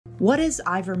What is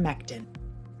ivermectin?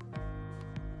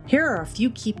 Here are a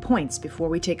few key points before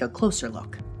we take a closer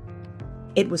look.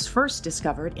 It was first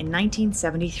discovered in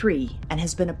 1973 and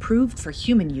has been approved for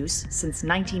human use since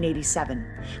 1987,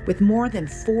 with more than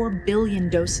 4 billion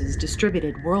doses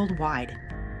distributed worldwide.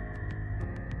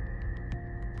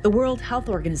 The World Health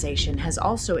Organization has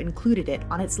also included it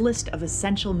on its list of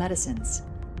essential medicines.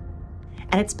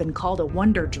 And it's been called a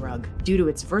wonder drug due to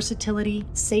its versatility,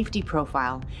 safety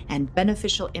profile, and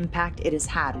beneficial impact it has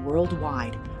had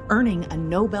worldwide, earning a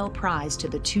Nobel Prize to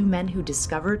the two men who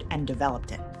discovered and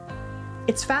developed it.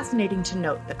 It's fascinating to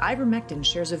note that ivermectin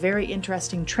shares a very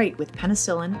interesting trait with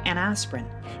penicillin and aspirin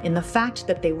in the fact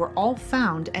that they were all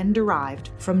found and derived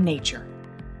from nature.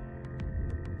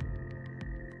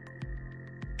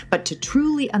 But to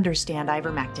truly understand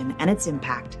ivermectin and its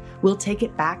impact, we'll take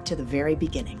it back to the very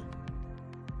beginning.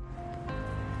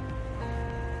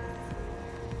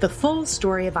 The full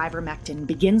story of ivermectin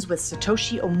begins with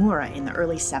Satoshi Omura in the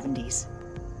early 70s.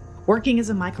 Working as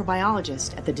a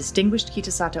microbiologist at the distinguished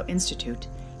Kitasato Institute,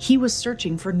 he was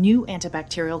searching for new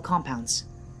antibacterial compounds.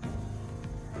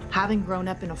 Having grown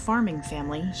up in a farming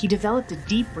family, he developed a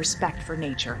deep respect for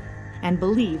nature and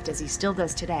believed, as he still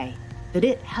does today, that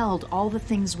it held all the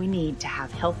things we need to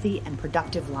have healthy and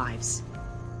productive lives.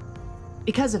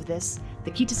 Because of this,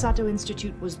 the Kitasato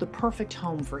Institute was the perfect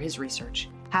home for his research,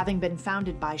 having been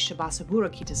founded by Shibasaburo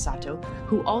Kitasato,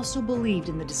 who also believed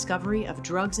in the discovery of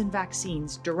drugs and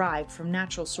vaccines derived from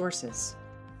natural sources.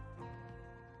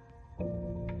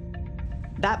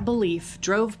 That belief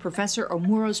drove Professor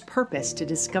Omura's purpose to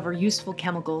discover useful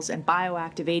chemicals and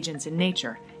bioactive agents in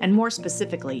nature, and more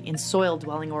specifically in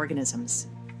soil-dwelling organisms.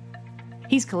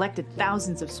 He's collected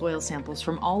thousands of soil samples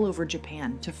from all over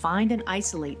Japan to find and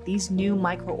isolate these new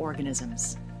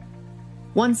microorganisms.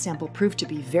 One sample proved to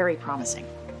be very promising.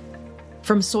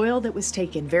 From soil that was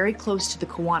taken very close to the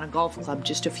Kawana Golf Club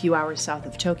just a few hours south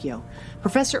of Tokyo,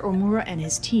 Professor Omura and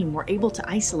his team were able to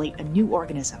isolate a new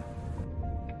organism.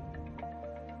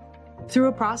 Through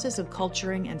a process of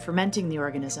culturing and fermenting the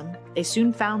organism, they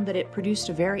soon found that it produced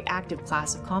a very active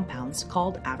class of compounds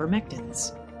called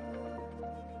ivermectins.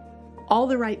 All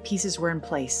the right pieces were in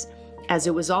place, as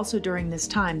it was also during this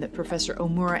time that Professor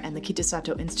Omura and the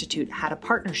Kitasato Institute had a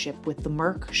partnership with the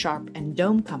Merck, Sharp, and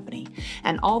Dome Company,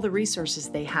 and all the resources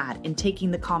they had in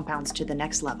taking the compounds to the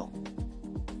next level.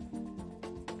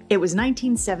 It was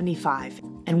 1975,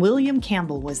 and William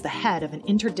Campbell was the head of an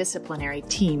interdisciplinary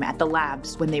team at the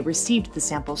labs when they received the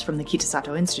samples from the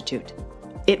Kitasato Institute.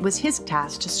 It was his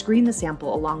task to screen the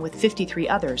sample along with 53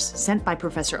 others sent by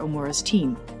Professor Omura's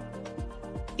team.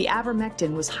 The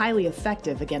ivermectin was highly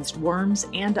effective against worms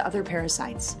and other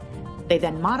parasites. They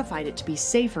then modified it to be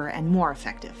safer and more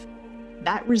effective.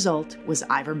 That result was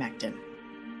ivermectin.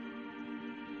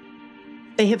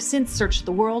 They have since searched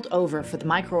the world over for the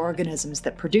microorganisms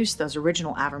that produced those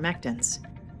original ivermectins.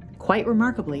 Quite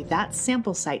remarkably, that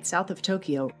sample site south of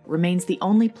Tokyo remains the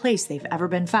only place they've ever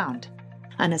been found.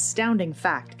 An astounding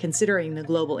fact considering the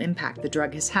global impact the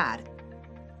drug has had.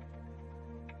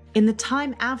 In the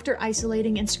time after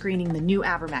isolating and screening the new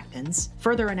ivermectins,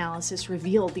 further analysis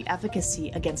revealed the efficacy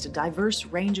against a diverse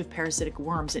range of parasitic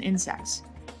worms and insects.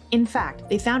 In fact,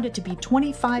 they found it to be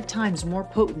 25 times more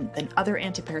potent than other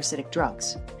antiparasitic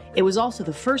drugs. It was also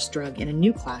the first drug in a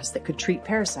new class that could treat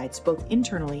parasites both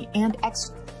internally and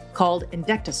externally, called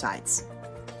endectocides.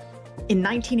 In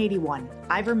 1981,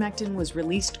 ivermectin was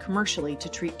released commercially to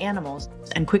treat animals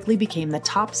and quickly became the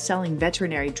top-selling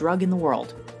veterinary drug in the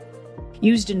world,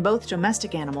 used in both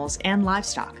domestic animals and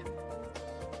livestock.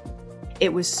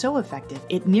 It was so effective,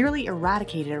 it nearly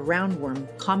eradicated a roundworm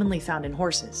commonly found in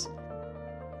horses.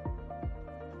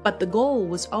 But the goal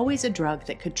was always a drug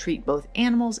that could treat both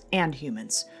animals and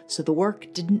humans, so the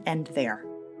work didn't end there.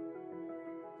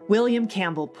 William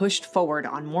Campbell pushed forward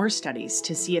on more studies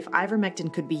to see if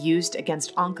ivermectin could be used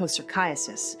against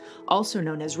onchocerciasis, also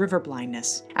known as river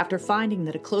blindness, after finding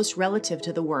that a close relative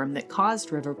to the worm that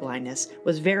caused river blindness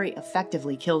was very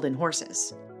effectively killed in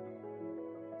horses.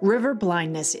 River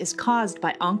blindness is caused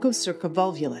by Onchocerca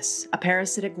volvulus, a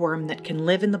parasitic worm that can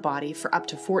live in the body for up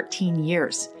to 14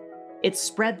 years. It's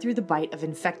spread through the bite of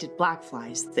infected black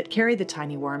flies that carry the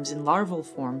tiny worms in larval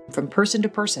form from person to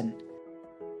person.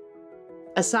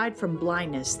 Aside from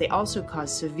blindness, they also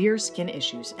cause severe skin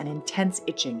issues and intense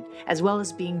itching, as well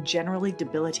as being generally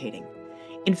debilitating.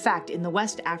 In fact, in the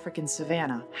West African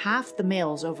savanna, half the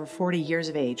males over 40 years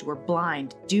of age were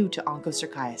blind due to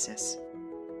onchocerciasis.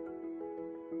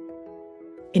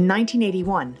 In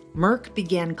 1981, Merck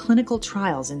began clinical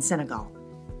trials in Senegal.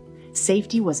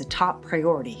 Safety was a top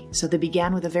priority, so they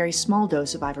began with a very small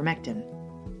dose of ivermectin.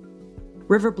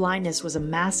 River blindness was a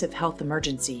massive health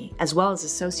emergency, as well as a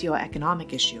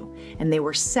socioeconomic issue, and they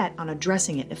were set on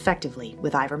addressing it effectively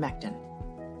with ivermectin.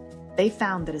 They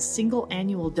found that a single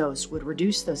annual dose would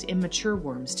reduce those immature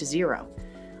worms to zero.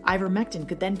 Ivermectin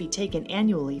could then be taken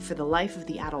annually for the life of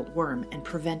the adult worm and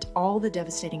prevent all the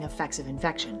devastating effects of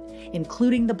infection,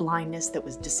 including the blindness that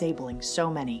was disabling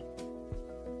so many.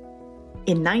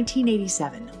 In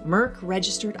 1987, Merck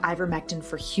registered ivermectin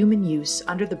for human use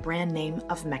under the brand name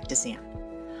of Mectizan.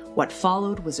 What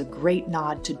followed was a great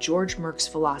nod to George Merck's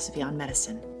philosophy on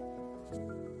medicine.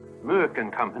 Merck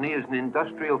 & Company is an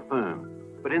industrial firm,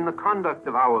 but in the conduct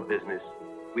of our business,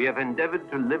 we have endeavored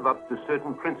to live up to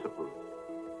certain principles.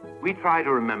 We try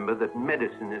to remember that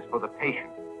medicine is for the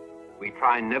patient. We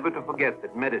try never to forget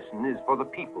that medicine is for the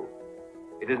people.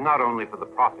 It is not only for the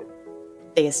profit.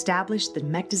 They established the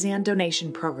Mectizan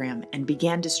donation program and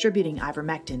began distributing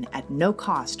ivermectin at no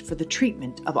cost for the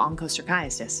treatment of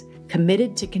onchocerciasis,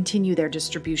 committed to continue their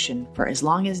distribution for as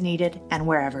long as needed and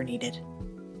wherever needed.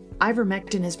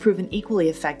 Ivermectin has proven equally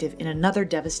effective in another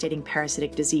devastating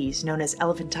parasitic disease known as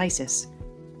elephantiasis.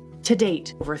 To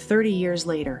date, over 30 years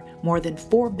later, more than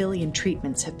 4 billion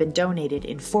treatments have been donated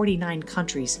in 49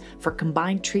 countries for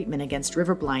combined treatment against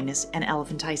river blindness and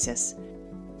elephantiasis.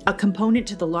 A component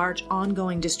to the large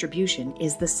ongoing distribution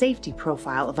is the safety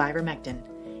profile of ivermectin.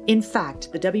 In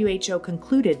fact, the WHO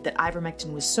concluded that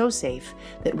ivermectin was so safe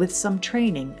that with some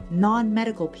training,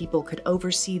 non-medical people could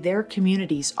oversee their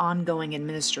community's ongoing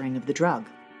administering of the drug.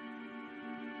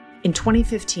 In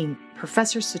 2015,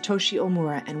 Professor Satoshi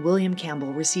Omura and William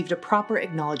Campbell received a proper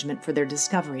acknowledgement for their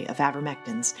discovery of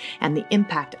ivermectins and the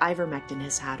impact ivermectin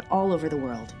has had all over the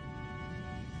world.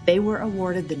 They were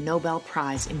awarded the Nobel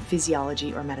Prize in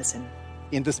Physiology or Medicine.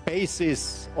 In the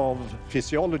spaces of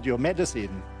physiology or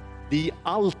medicine, the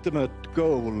ultimate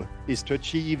goal is to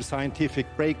achieve scientific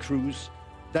breakthroughs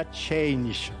that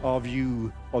change our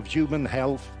view of human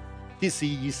health,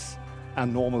 disease,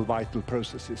 and normal vital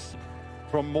processes.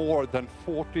 From more than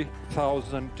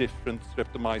 40,000 different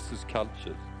Streptomyces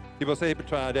cultures, he was able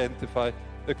to identify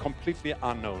a completely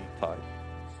unknown type,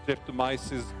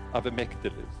 Streptomyces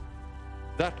ivermectilis.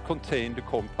 That contained a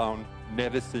compound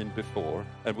never seen before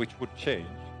and which would change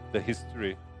the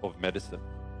history of medicine.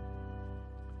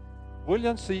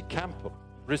 William C. Campbell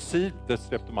received the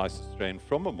Streptomyces strain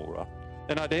from Omura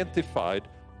and identified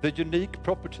the unique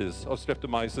properties of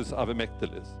Streptomyces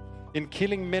ivermectilis in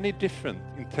killing many different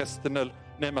intestinal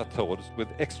nematodes with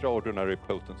extraordinary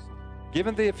potency.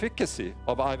 Given the efficacy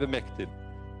of ivermectin,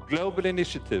 global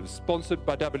initiatives sponsored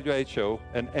by WHO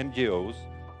and NGOs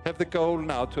have the goal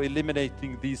now to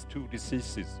eliminating these two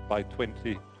diseases by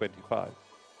 2025.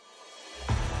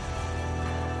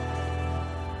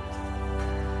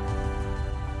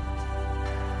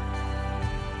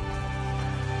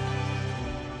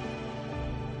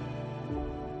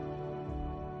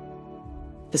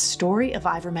 The story of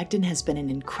ivermectin has been an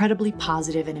incredibly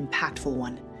positive and impactful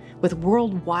one, with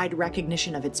worldwide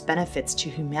recognition of its benefits to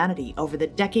humanity over the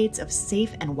decades of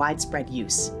safe and widespread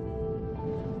use.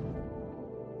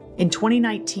 In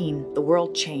 2019, the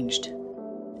world changed.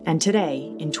 And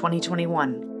today, in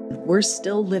 2021, we're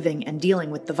still living and dealing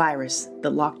with the virus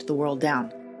that locked the world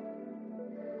down.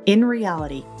 In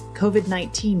reality,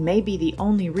 COVID-19 may be the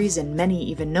only reason many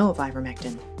even know of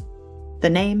ivermectin. The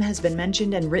name has been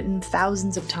mentioned and written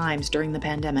thousands of times during the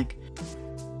pandemic.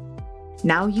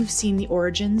 Now you've seen the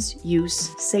origins,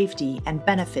 use, safety, and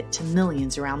benefit to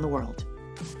millions around the world.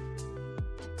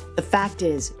 The fact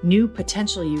is, new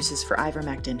potential uses for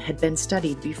ivermectin had been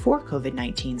studied before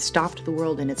COVID-19 stopped the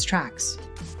world in its tracks.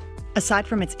 Aside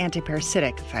from its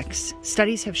antiparasitic effects,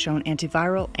 studies have shown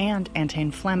antiviral and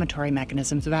anti-inflammatory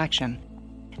mechanisms of action.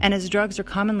 And as drugs are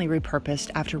commonly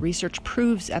repurposed after research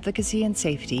proves efficacy and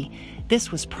safety, this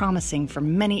was promising for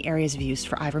many areas of use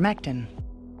for ivermectin.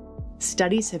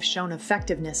 Studies have shown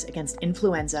effectiveness against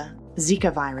influenza,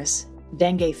 Zika virus,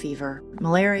 dengue fever,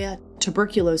 malaria,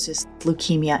 tuberculosis,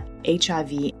 leukemia,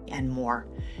 HIV, and more.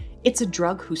 It's a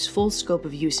drug whose full scope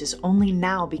of use is only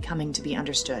now becoming to be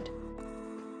understood.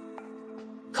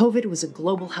 COVID was a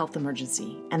global health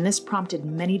emergency, and this prompted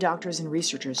many doctors and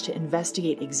researchers to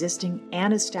investigate existing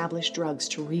and established drugs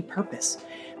to repurpose,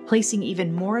 placing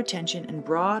even more attention and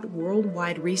broad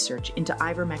worldwide research into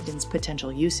ivermectin's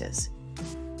potential uses.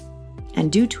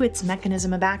 And due to its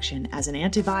mechanism of action as an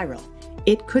antiviral,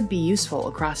 it could be useful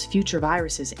across future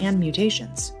viruses and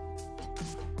mutations.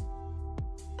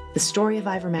 The story of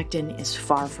ivermectin is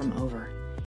far from over.